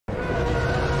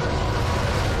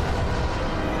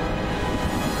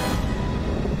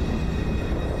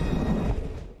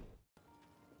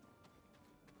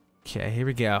Okay, here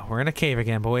we go. We're in a cave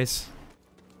again, boys.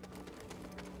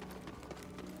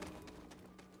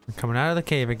 We're coming out of the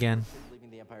cave again. Leaving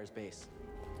the Empire's base.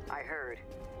 I heard.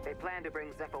 They plan to bring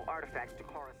Zepho artifacts to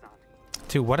Coruscant.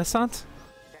 To what Asant?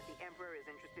 That the Emperor is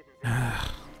interested in Zepho.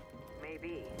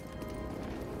 Maybe.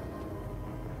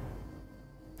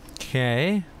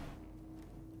 Okay.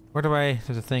 Where do I...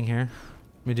 There's a thing here.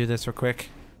 Let me do this real quick.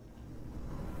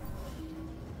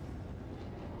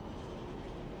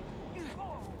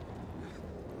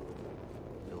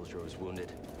 Villager was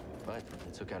wounded, but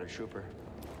they took out a trooper.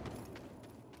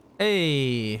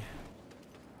 Hey!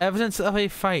 Evidence of a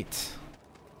fight.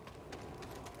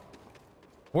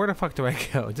 Where the fuck do I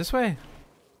go? This way?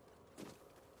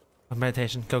 Oh,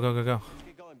 meditation. Go, go, go, go.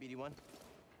 Get going, BD1.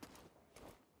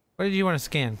 What did you want to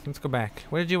scan? Let's go back.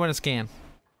 What did you want to scan?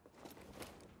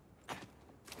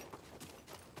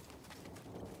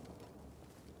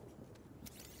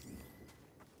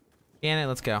 Scan it,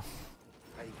 let's go.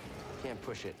 I can't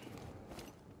push it.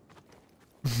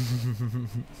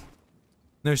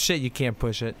 No shit, you can't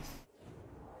push it.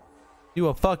 You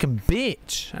a fucking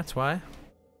bitch. That's why.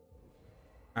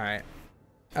 Alright.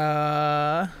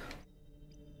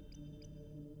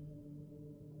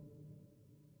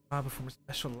 Before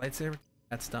special lightsaber.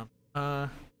 That's dumb.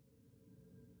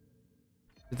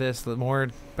 This more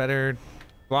better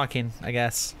blocking, I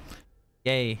guess.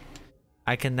 Yay.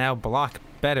 I can now block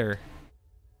better.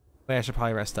 Wait, I should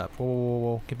probably rest up. Whoa, whoa,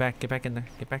 whoa. Get back in there.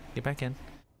 Get back in.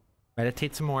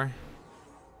 Meditate some more.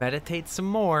 Meditate some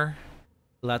more.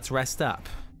 Let's rest up.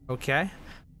 Okay?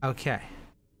 Okay.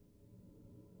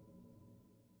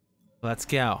 Let's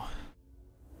go.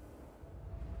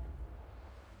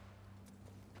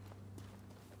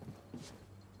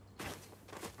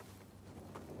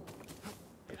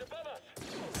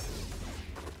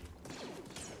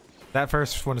 That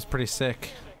first one is pretty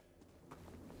sick.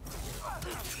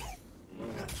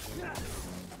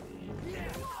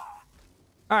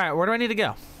 Alright, where do I need to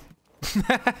go?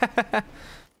 I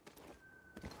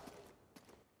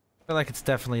feel like it's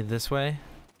definitely this way,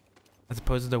 as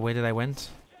opposed to the way that I went.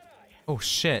 Oh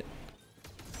shit.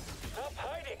 Stop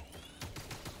hiding.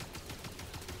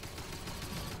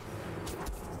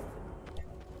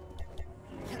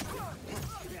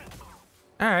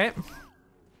 Alright.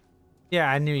 Yeah,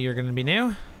 I knew you were gonna be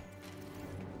new.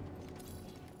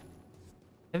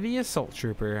 Heavy assault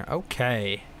trooper.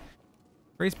 Okay.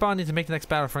 Respawn needs to make the next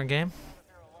Battlefront game.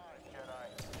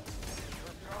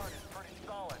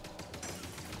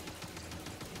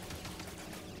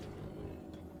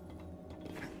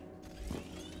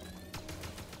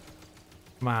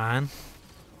 Come on.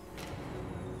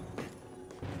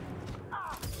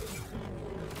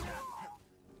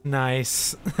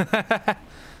 Nice.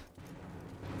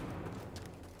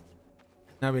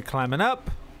 Now we're climbing up.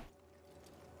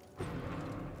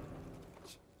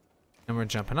 And we're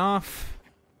jumping off.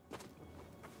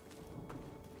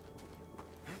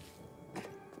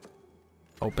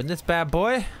 Open this bad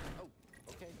boy.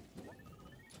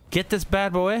 Get this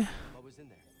bad boy. What was in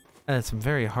there? That's some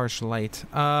very harsh light.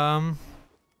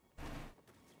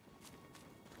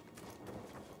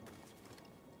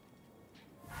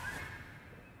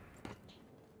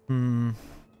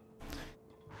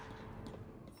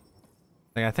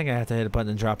 Like, I think I have to hit a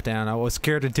button and drop down. I was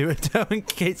scared to do it though in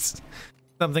case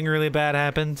something really bad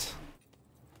happened.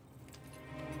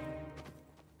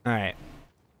 Alright.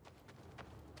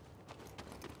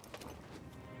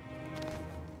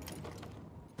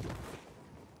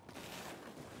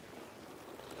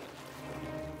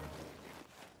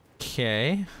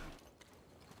 Okay.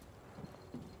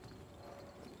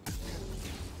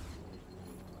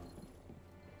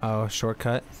 Oh,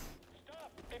 shortcut.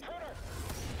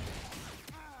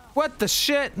 What the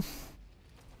shit? I'm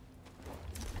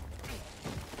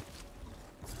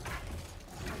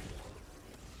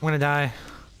gonna die.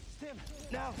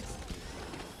 Now.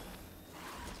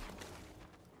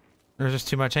 There's just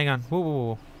too much. Hang on. Whoa, whoa,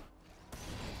 whoa.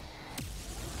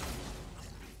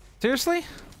 Seriously?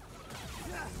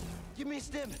 Give me a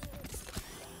stim.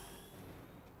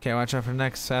 Okay, watch out for the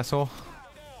next asshole.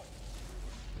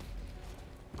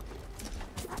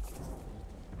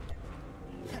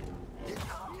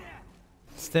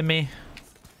 Stim me.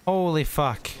 Holy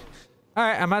fuck.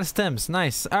 Alright, I'm out of stims.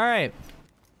 Nice. Alright.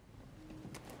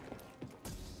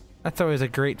 That's always a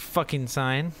great fucking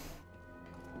sign.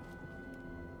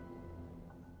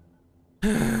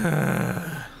 You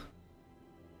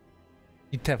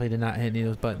definitely did not hit any of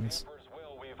those buttons.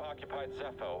 We've occupied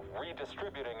Zepho,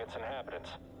 redistributing its inhabitants.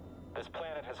 This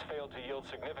planet has failed to yield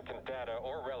significant data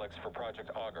or relics for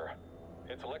Project Augur.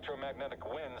 Its electromagnetic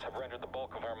winds have rendered the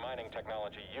bulk of our mining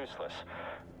technology useless.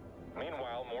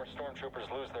 Meanwhile, more stormtroopers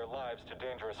lose their lives to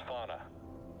dangerous fauna.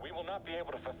 We will not be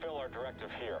able to fulfill our directive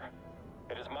here.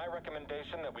 It is my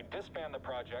recommendation that we disband the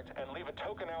project and leave a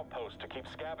token outpost to keep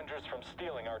scavengers from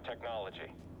stealing our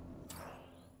technology.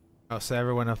 Oh, so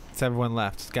everyone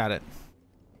left. Got it.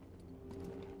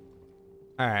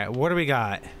 All right, what do we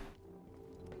got?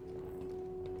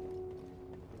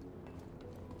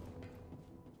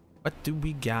 What do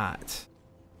we got?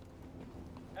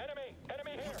 Enemy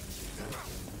here.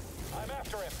 I'm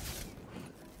after him.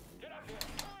 Get up here.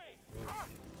 Hurry.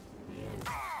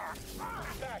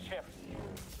 Smash him.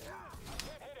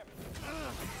 Can't hit him.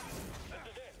 This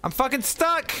is it. I'm fucking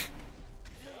stuck. He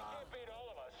can't beat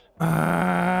all of us.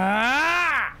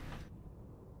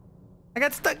 I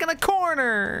got stuck in a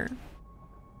corner.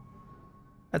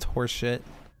 That's horseshit.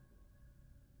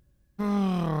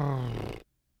 Fuck.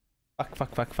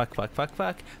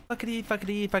 Fuckity,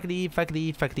 fuckity, fuckity,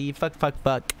 fuckity, fuckity,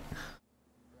 fuck.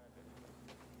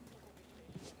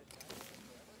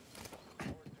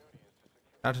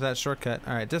 Out to that shortcut.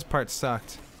 Alright, this part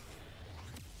sucked.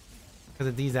 Because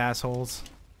of these assholes.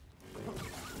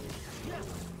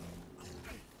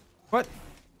 What?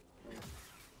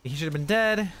 He should have been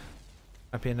dead.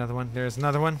 Might be another one. There's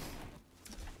another one.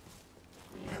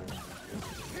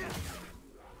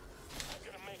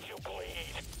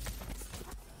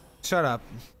 Shut up,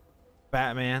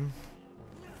 Batman.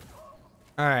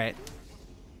 Alright.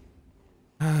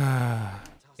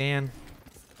 Dan.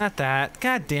 Not that.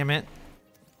 God damn it.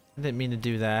 I didn't mean to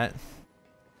do that.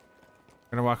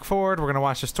 We're gonna walk forward. We're gonna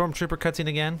watch the Stormtrooper cutscene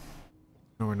again.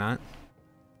 No, we're not.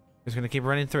 We're just gonna keep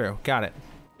running through. Got it.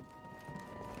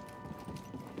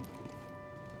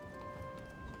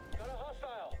 Got a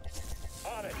hostile.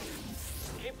 On it.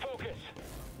 Keep focus.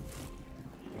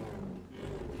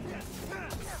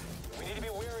 We need to be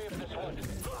wary of this one.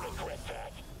 Regret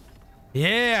that.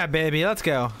 Yeah, baby. Let's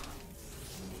go.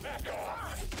 Back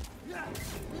off.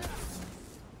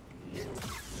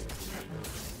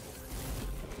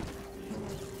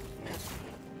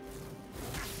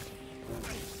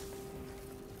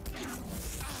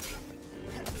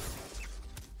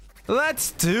 Let's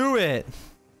do it.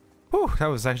 Whew, that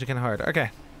was actually kind of hard. Okay.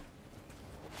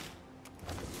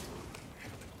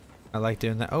 I like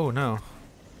doing that. Oh, no.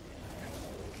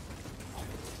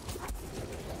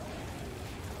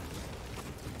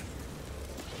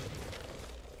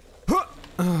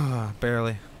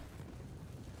 Barely.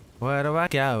 Where do I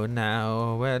go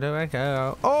now? Where do I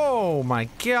go? Oh my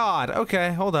god.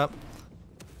 Okay, hold up.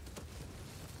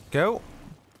 Go.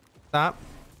 Stop.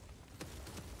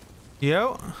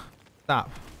 Yo. Stop.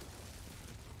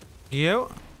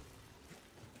 Yo.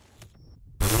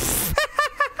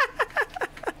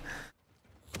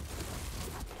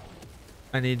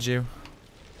 I need you.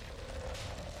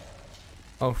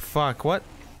 Oh fuck, what?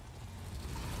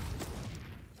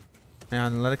 Hang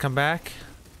on, let it come back.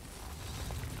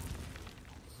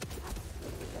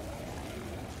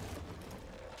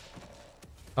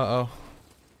 Uh-oh.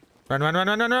 Run.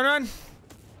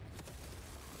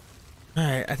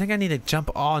 Alright, I think I need to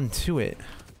jump onto it.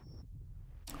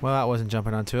 Well, that wasn't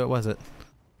jumping onto it, was it?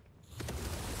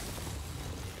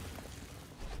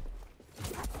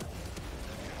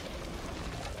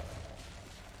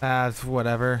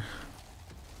 Whatever.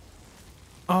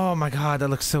 Oh my god, that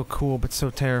looks so cool, but so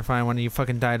terrifying when you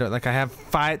fucking died. Like, I have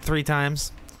fight 3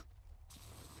 times.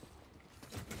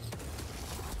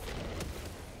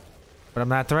 But I'm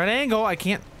not at the right angle. I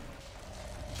can't.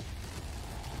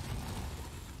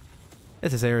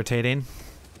 This is irritating.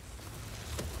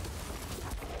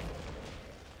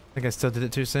 I think I still did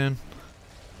it too soon.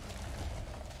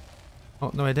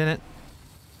 Oh, no, I didn't.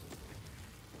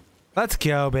 Let's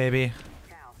go, baby.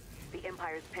 Cal, the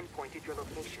Empire's pinpointed your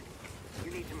location.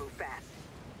 You need to move fast.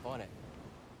 On it.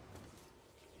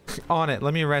 On it.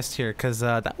 Let me rest here, because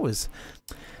that was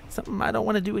something I don't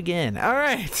want to do again. All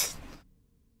right.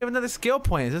 We have another skill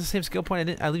point. Is this the same skill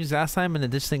point I used last time and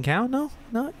it just didn't count? No,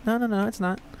 it's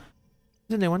not.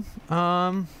 It's a new one.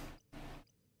 I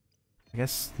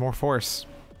guess more force.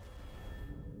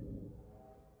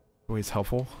 Always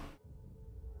helpful.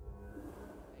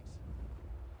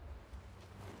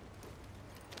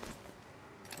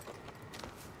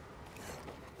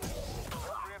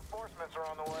 Reinforcements are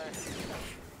on the way.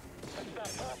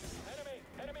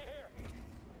 Enemy here.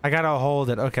 I gotta hold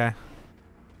it. Okay.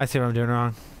 I see what I'm doing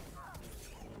wrong.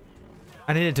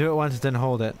 I need to do it once, then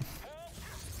hold it.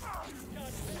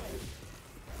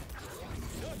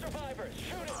 No survivors.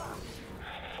 Shoot him.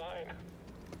 Fine.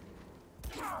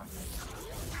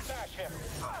 Smash him.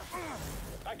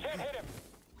 I can't hit him.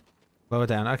 Slow it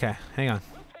down. Okay, hang on.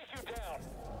 We'll take you down.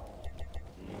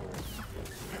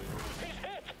 He's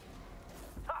hit.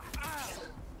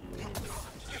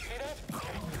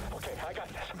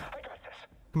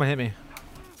 Come on, hit me.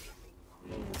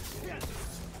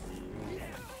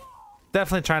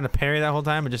 Definitely trying to parry that whole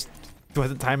time, but just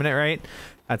wasn't timing it right.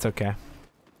 That's okay.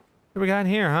 What we got in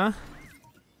here, huh?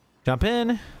 Jump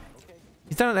in.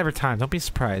 He's done it every time. Don't be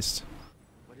surprised.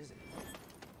 What is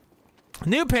it?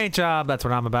 New paint job. That's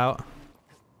what I'm about.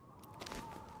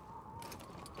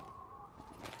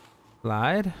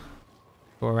 Slide.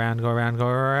 Go around, go around, go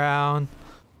around.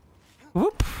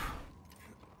 Whoop.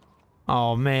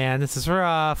 Oh man, this is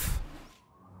rough.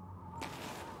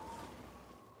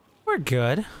 We're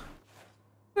good.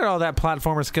 Look at all that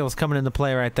platformer skills coming into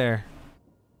play right there.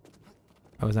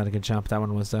 That was not a good jump. That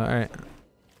one was, alright.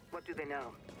 What do they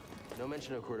know? No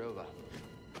mention of Cordova.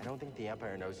 I don't think the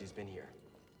Empire knows he's been here.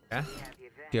 Yeah. We have the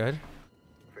advantage Good.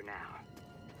 for now.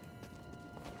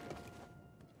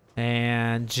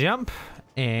 And jump.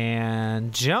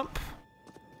 And jump.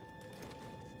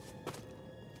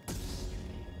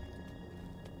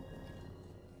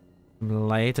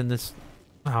 Light in this.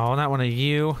 Oh, not one of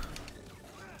you.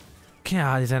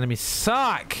 God, these enemies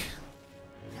suck.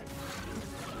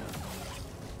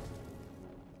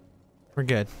 We're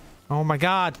good. Oh my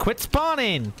god, quit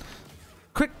spawning!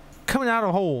 Quit coming out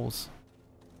of holes.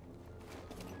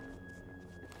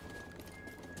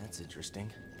 That's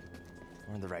interesting.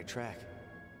 We're on the right track.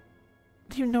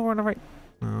 Do you know we're on the right?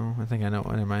 Oh, I think I know.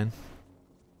 Never mind.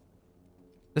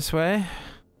 This way.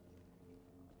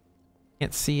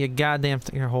 Can't see a goddamn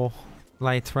thing. Your hole.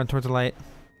 Light. Run towards the light.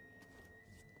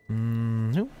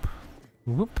 Nope.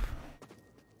 Whoop.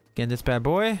 Get this bad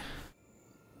boy.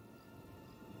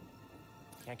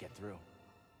 Can't get through.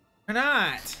 Why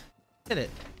not? Hit it.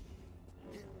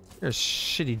 You're a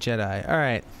shitty Jedi.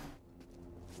 Alright.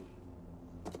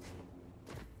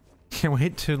 Can't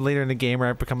wait to later in the game where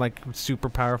I become like super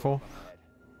powerful.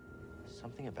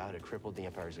 Something about it crippled the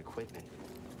Empire's equipment.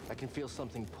 I can feel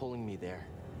something pulling me there,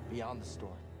 beyond the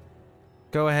storm.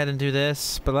 Go ahead and do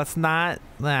this, but let's not.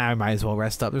 Nah, I might as well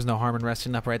rest up. There's no harm in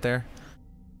resting up right there.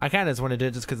 I kind of just want to do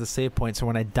it just because of the save point, so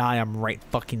when I die, I'm right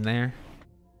fucking there.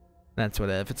 That's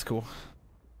whatever. It's cool.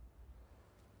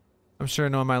 I'm sure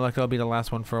knowing my luck, I'll be the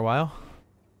last one for a while.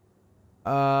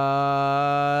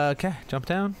 Okay. Jump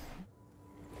down.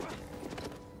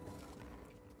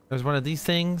 There's one of these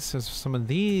things. There's some of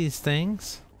these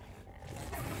things.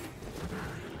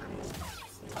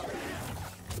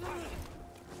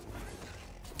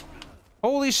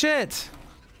 Holy shit!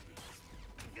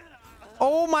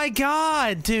 Oh my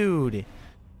god, dude!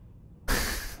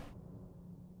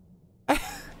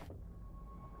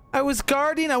 I was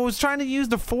guarding, I was trying to use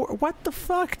the what the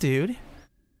fuck, dude?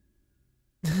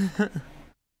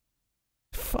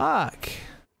 Fuck.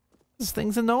 This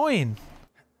thing's annoying.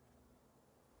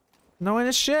 Annoying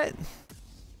as shit.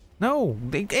 No,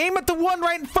 they aim at the one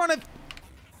right in front of.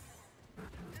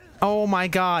 Oh my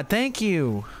god, thank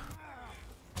you.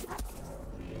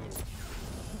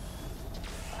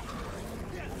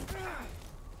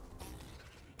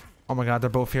 Oh my god, they're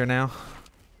both here now.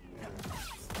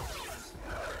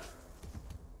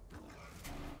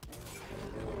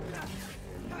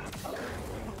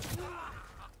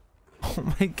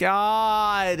 Oh my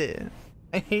god.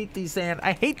 I hate these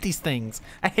I hate these things.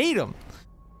 I hate them.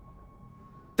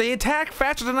 They attack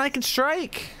faster than I can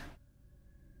strike.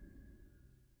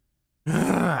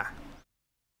 Ugh.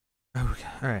 Okay,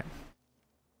 alright.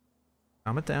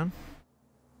 Calm it down.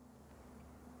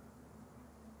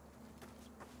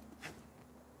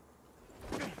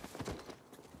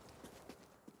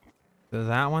 So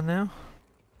that one now?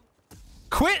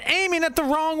 Quit aiming at the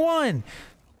wrong one!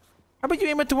 How about you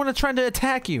aim at the one that's trying to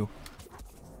attack you?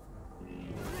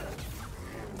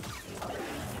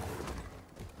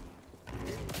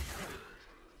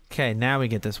 Okay, now we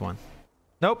get this one.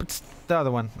 Nope, it's the other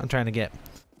one I'm trying to get.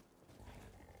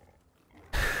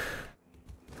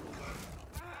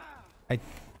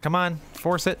 Come on,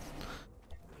 force it.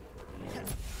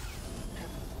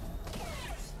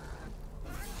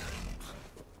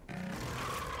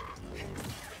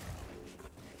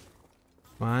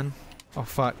 Come on. Oh,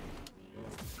 fuck.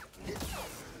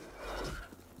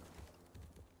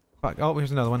 Fuck. Oh,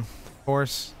 here's another one.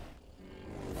 Force.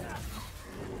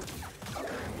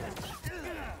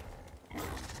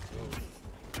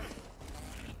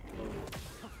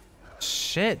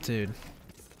 Shit, dude.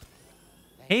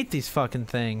 Hate these fucking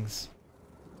things.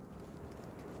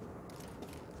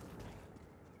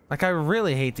 Like, I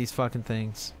really hate these fucking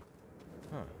things.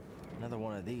 Huh. Another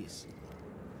one of these.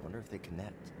 Wonder if they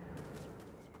connect.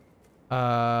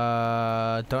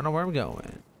 Don't know where I'm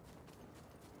going.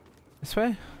 This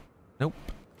way? Nope.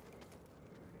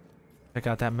 Check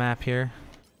out that map here.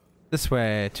 This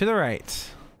way, to the right.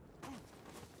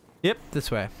 Yep, this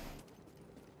way.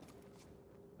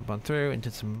 Up on through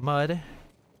into some mud.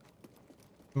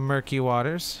 Murky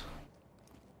waters.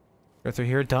 Go through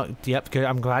here. Yep, good.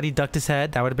 I'm glad he ducked his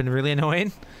head. That would have been really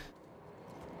annoying.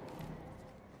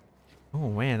 Oh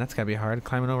man, that's gotta be hard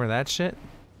climbing over that shit.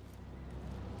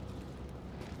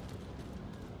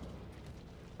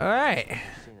 Alright.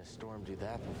 Seen a storm do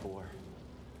that before.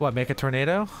 What, make a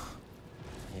tornado?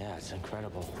 Yeah, it's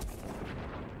incredible.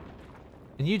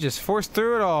 And you just forced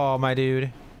through it all, my dude.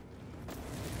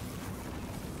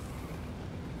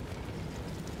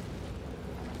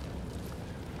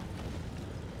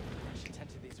 I should tend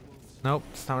to these wounds. Nope,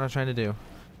 that's not what I'm trying to do.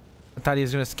 I thought he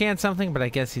was gonna scan something, but I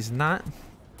guess he's not.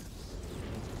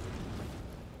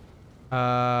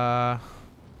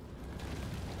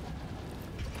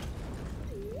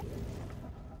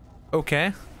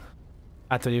 Okay.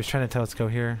 I thought he was trying to tell us to go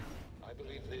here. I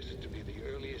believe this to be the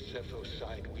earliest Zepho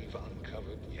site we've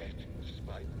uncovered yet,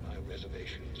 despite my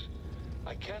reservations.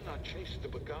 I cannot chase the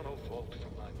Bogano fault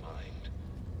from my mind.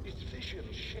 Its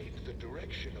visions shape the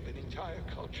direction of an entire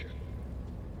culture.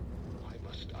 I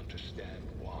must understand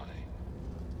why.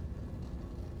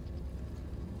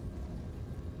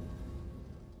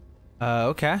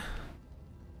 Okay.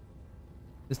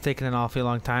 It's taking an awfully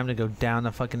long time to go down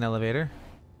the fucking elevator.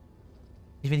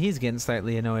 Even he's getting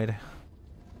slightly annoyed.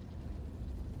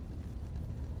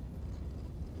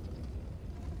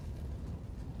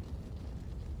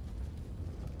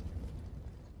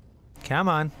 Come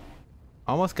on.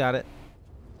 Almost got it.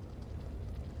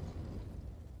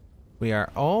 We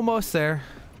are almost there.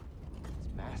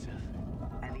 It's massive.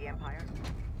 And the Empire?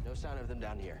 No sign of them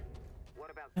down here.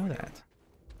 What about Know that.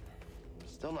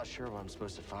 Still not sure what I'm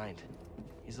supposed to find.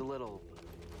 He's a little...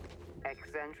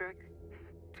 eccentric?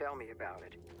 Tell me about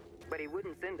it. But he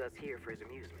wouldn't send us here for his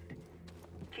amusement.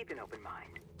 Keep an open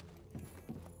mind.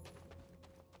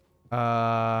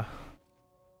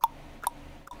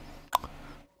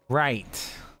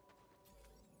 Right.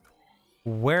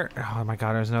 Where? Oh my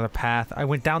god, there's another path. I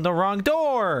went down the wrong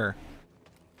door!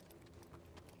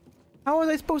 How was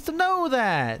I supposed to know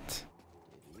that?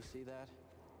 Did you see that?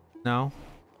 No.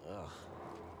 Ugh.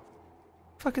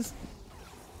 Fuck is...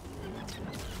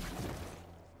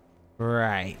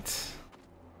 Right.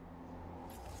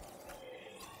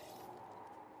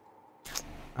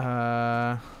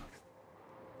 Oh,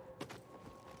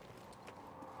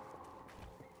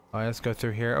 let's go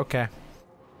through here. Okay.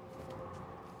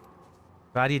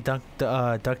 Glad you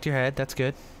ducked your head. That's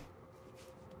good.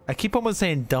 I keep almost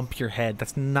saying dump your head.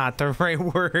 That's not the right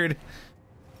word.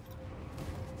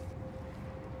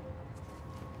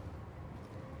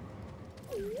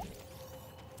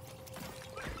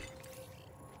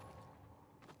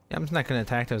 Yeah, I'm just not gonna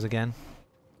attack those again.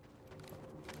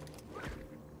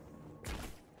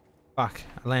 Fuck,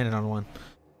 I landed on one.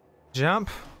 Jump.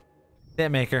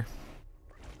 Dent maker.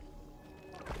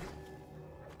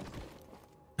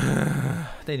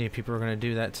 They knew people were gonna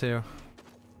do that too.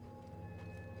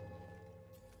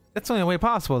 That's the only way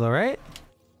possible though, right?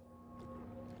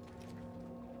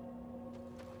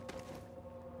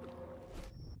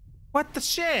 What the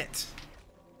shit?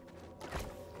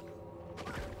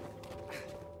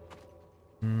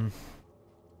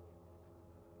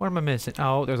 What am I missing?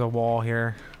 Oh, there's a wall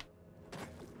here.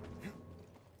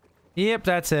 Yep,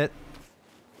 that's it.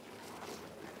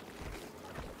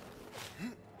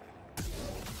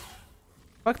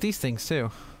 Fuck these things too.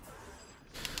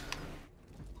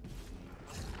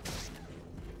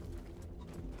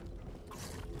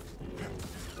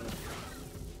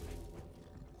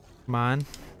 Come on.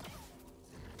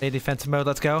 Stay defensive mode,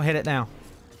 let's go. Hit it now.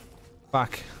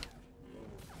 Fuck.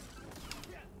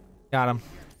 Got him.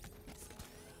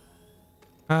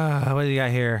 What do you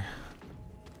got here?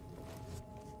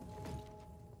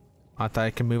 I thought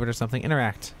I could move it or something.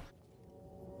 Interact.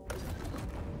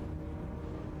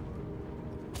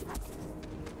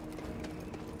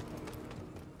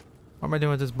 What am I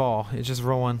doing with this ball? It's just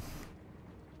rolling.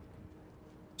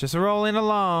 Just rolling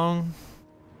along.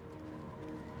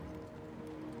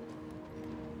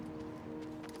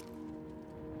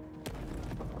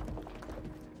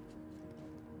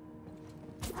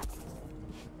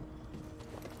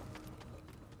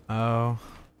 Oh.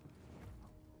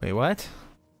 Wait, what?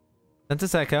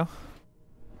 Census Echo.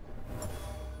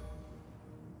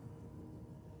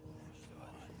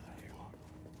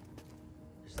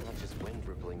 There's not just wind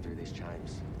rippling through these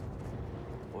chimes.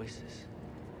 Voices.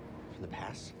 From the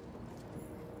past.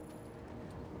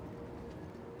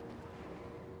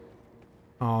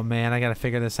 Oh man, I gotta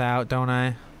figure this out, don't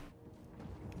I?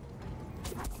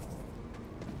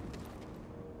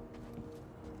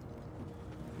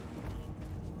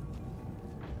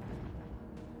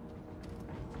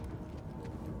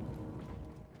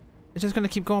 It's just gonna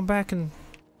keep going back and...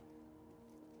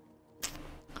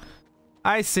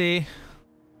 I see.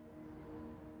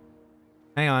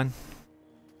 Hang on.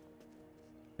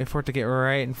 Wait for it to get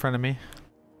right in front of me.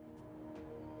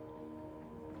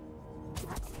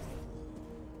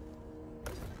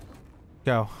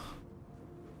 Go.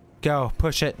 Go.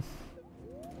 Push it.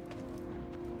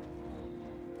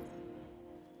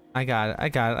 I got it. I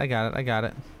got it. I got it. I got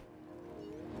it.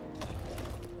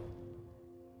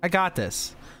 I got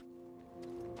this.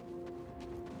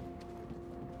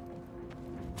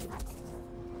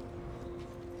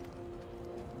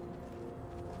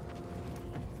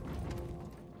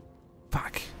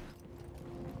 Fuck.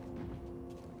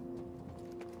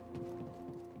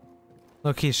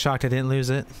 Look, he's shocked I didn't lose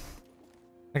it.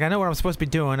 Like, I know what I'm supposed to be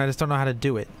doing, I just don't know how to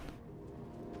do it.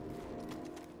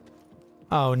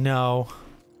 Oh no.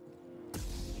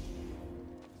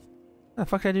 How the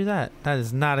fuck did I do that? That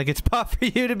is not a good spot for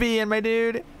you to be in, my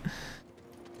dude.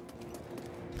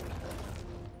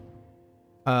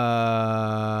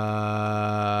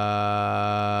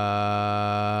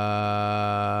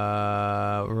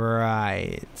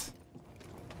 Right.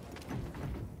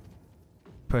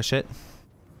 Push it.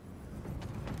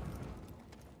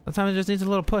 Sometimes it just needs a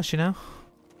little push, you know?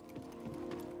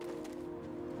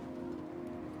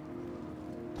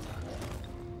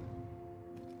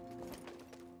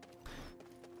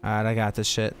 Alright, I got this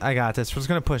shit. I got this. We're just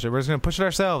gonna push it. We're just gonna push it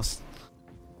ourselves.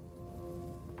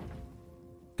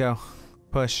 Go.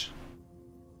 Push.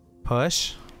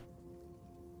 Push.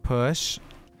 Push.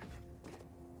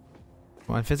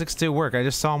 Come on, physics do work. I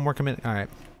just saw him work a minute. Alright.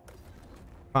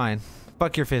 Fine.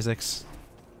 Fuck your physics.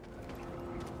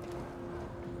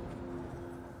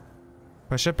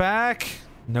 Push it back.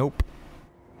 Nope.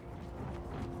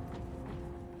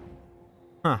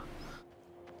 Huh.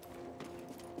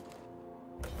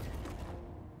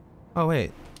 Oh,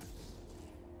 wait.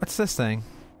 What's this thing?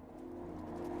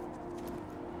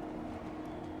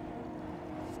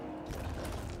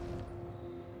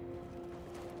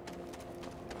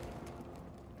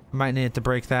 Might need to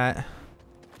break that.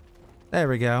 There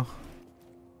we go.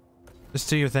 Just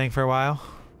do your thing for a while.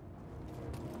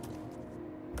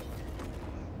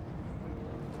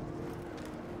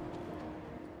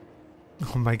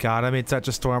 Oh my god, I made such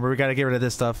a storm, but we gotta get rid of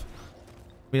this stuff.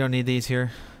 We don't need these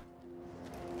here.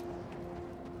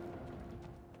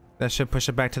 That should push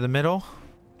it back to the middle.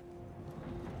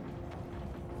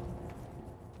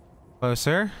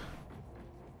 Closer.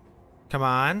 Come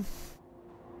on.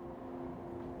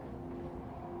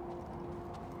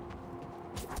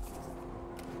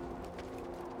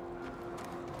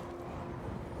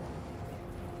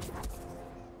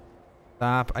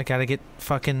 Stop. I gotta get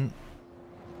fucking...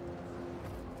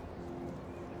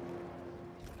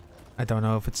 I don't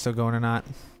know if it's still going or not.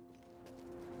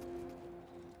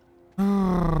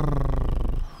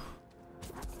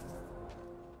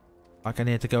 Fuck, I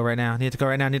need to go right now. Need to go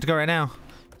right now. Need to go right now.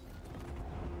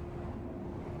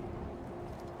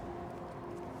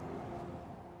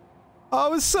 Oh,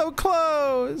 it was so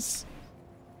close.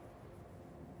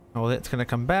 Oh, it's gonna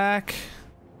come back.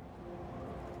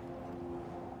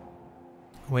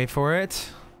 Wait for it.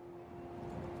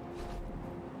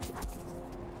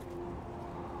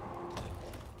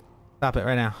 Stop it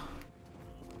right now.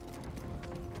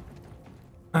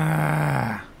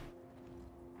 Ah.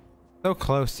 So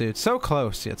close, dude. So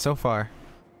close, yet so far.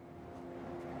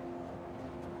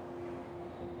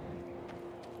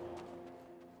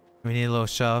 We need a little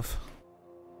shove.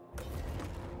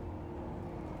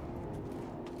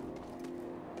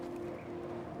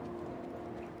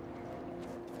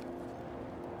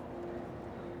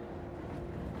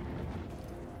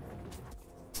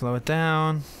 Slow it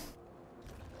down.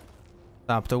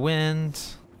 Stop the wind.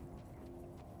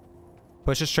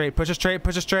 Push it straight, push it straight,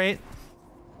 push it straight.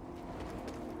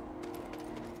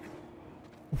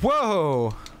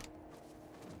 Whoa!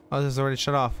 Oh, this is already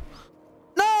shut off.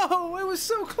 No! It was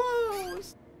so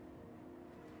close!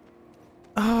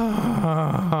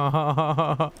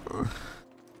 Oh.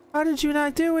 How did you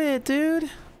not do it, dude?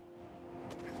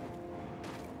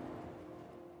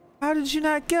 How did you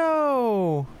not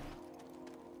go?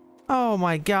 Oh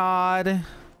my god.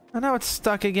 I know it's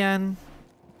stuck again.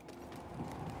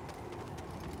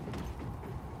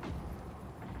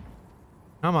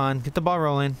 Come on, get the ball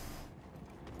rolling.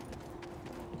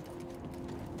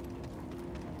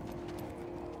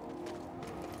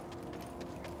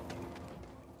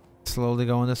 Slowly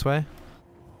going this way.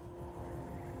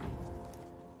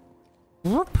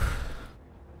 Whoop.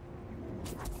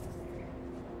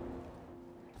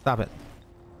 Stop it.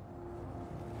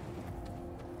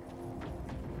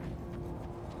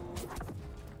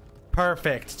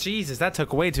 Perfect. Jesus, that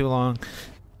took way too long.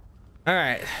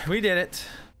 Alright, we did it.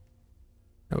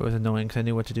 That was annoying because I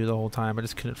knew what to do the whole time. I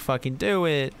just couldn't fucking do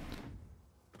it.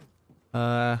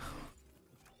 Like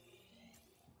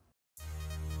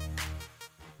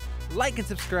and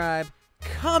subscribe,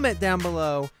 comment down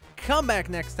below, come back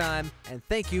next time, and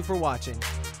thank you for watching.